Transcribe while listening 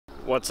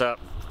What's up,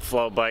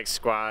 FloBikes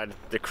squad?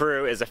 The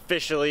crew is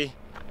officially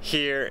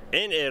here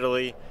in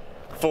Italy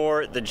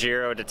for the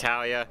Giro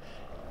d'Italia.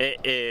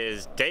 It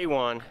is day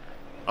one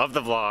of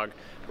the vlog.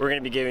 We're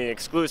going to be giving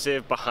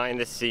exclusive behind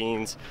the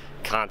scenes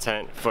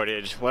content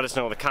footage. Let us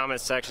know in the comment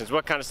sections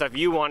what kind of stuff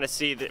you want to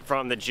see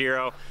from the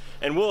Giro,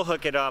 and we'll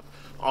hook it up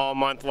all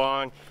month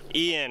long.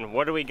 Ian,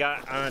 what do we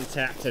got on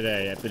tap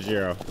today at the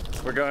Giro?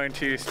 We're going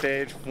to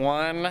stage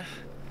one,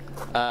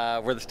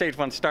 where the stage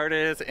one start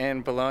is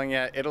in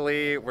Bologna,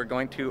 Italy. We're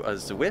going to a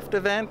Zwift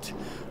event,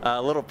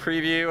 a little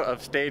preview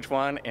of stage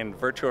one in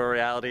virtual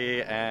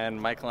reality, and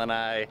Michael and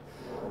I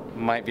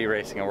might be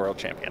racing a world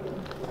champion.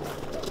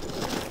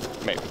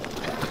 Maybe.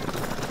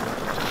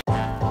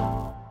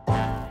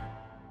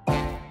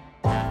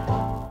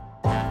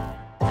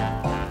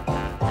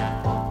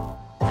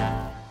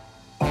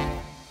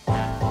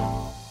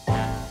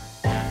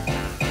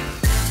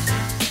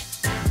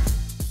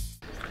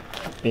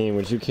 Ian,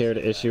 would you care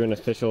to issue an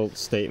official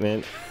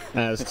statement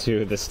as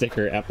to the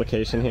sticker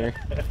application here?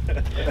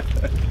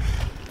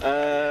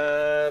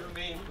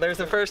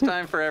 There's a first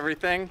time for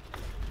everything.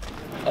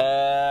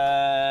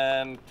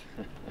 And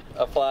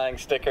applying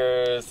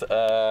stickers,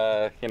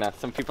 you know,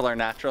 some people are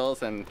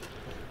naturals and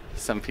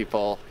some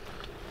people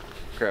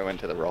grow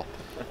into the role.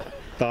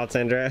 Thoughts,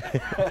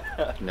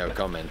 Andrea? No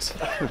comments.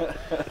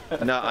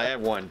 No, I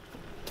have one.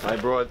 I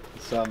brought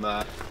some,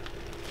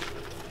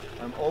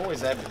 I'm always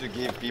happy to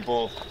give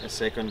people a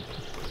second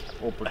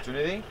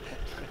opportunity.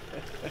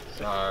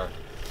 So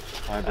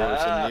I brought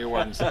some new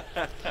ones,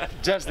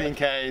 just in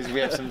case we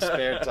have some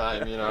spare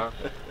time, you know.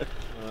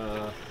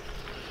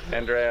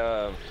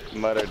 Andrea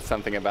muttered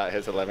something about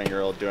his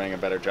 11-year-old doing a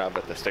better job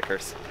at the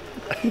stickers.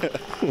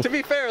 To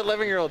be fair,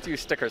 11-year-olds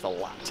use stickers a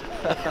lot.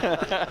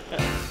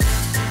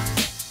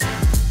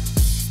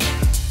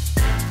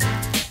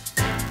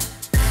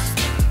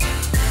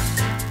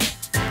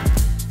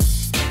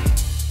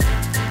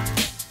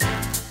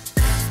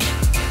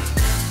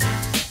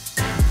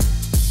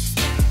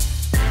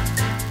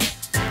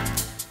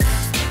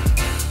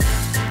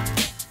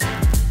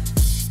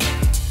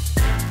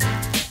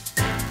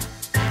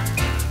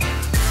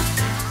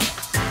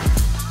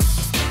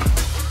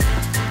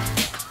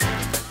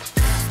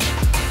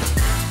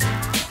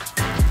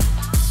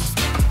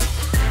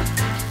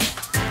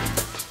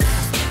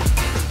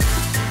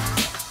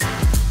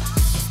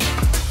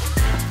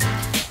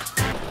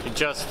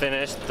 Just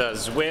finished the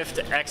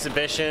Zwift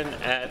exhibition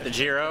at the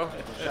Giro.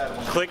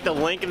 Click the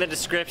link in the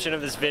description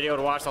of this video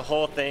to watch the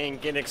whole thing,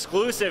 get an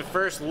exclusive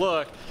first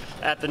look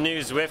at the new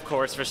Zwift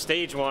course for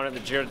stage one of the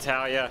Giro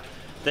d'Italia.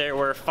 There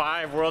were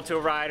 5 World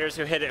Tour riders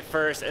who hit it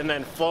first, and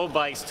then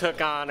FloBikes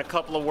took on a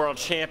couple of world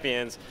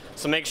champions.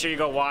 So make sure you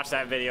go watch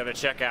that video to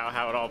check out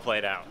how it all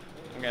played out.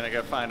 I'm gonna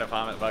go find a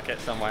vomit bucket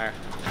somewhere.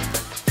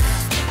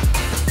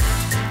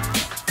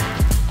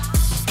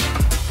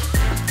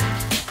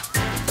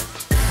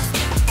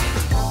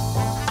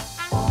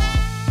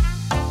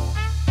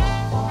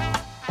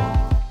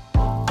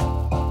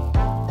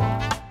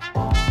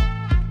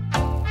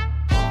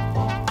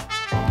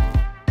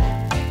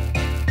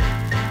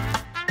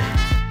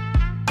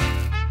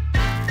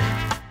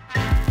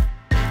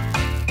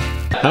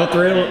 How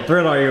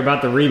thrilled are you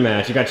about the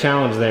rematch? You got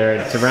challenged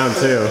there to round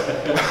 2.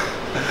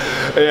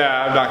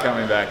 Yeah, I'm not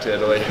coming back to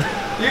Italy.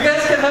 You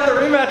guys can have the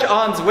rematch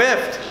on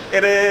Zwift.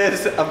 It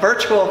is a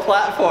virtual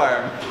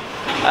platform.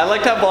 I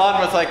liked how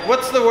Blonde was like,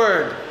 what's the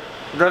word?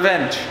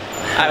 Revenge.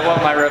 I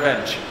want my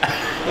revenge.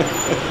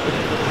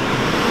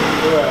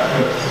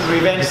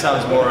 Revenge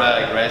sounds more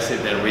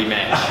aggressive than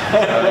rematch.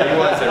 He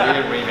wants a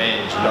real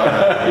revenge, not a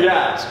rematch.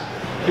 Yeah.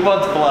 He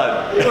wants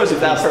blood. He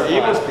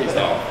was pissed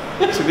off.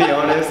 To be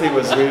honest, he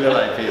was really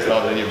like pissed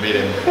off that you beat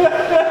him.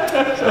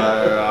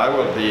 So I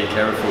will be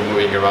careful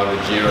moving around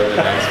the Giro the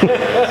next few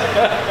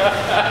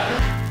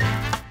days.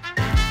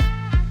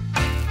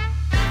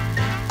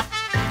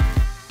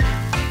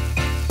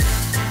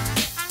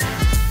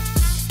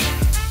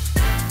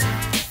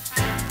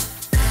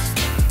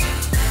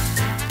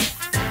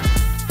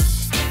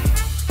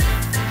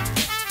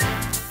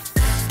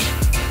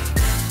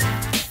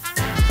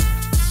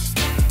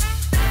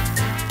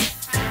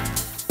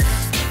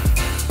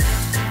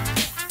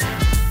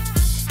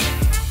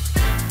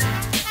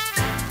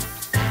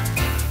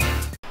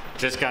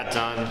 Just got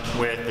done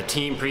with the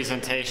team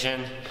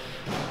presentation.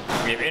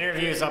 We have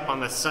interviews up on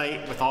the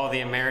site with all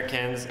the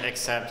Americans,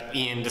 except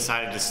Ian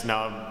decided to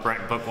snub Brent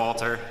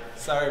Bookwalter.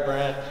 Sorry,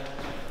 Brent.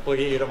 We'll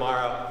get you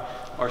tomorrow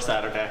or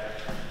Saturday.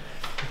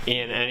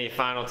 Ian, any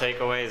final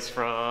takeaways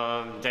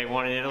from day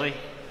one in Italy?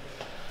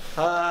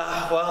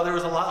 Well, there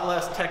was a lot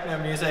less techno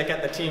music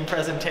at the team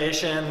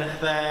presentation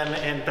than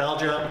in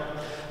Belgium,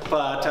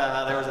 but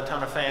there was a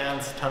ton of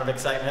fans, a ton of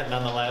excitement.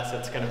 Nonetheless,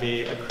 it's going to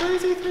be a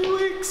crazy 3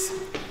 weeks.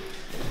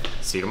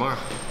 See you tomorrow.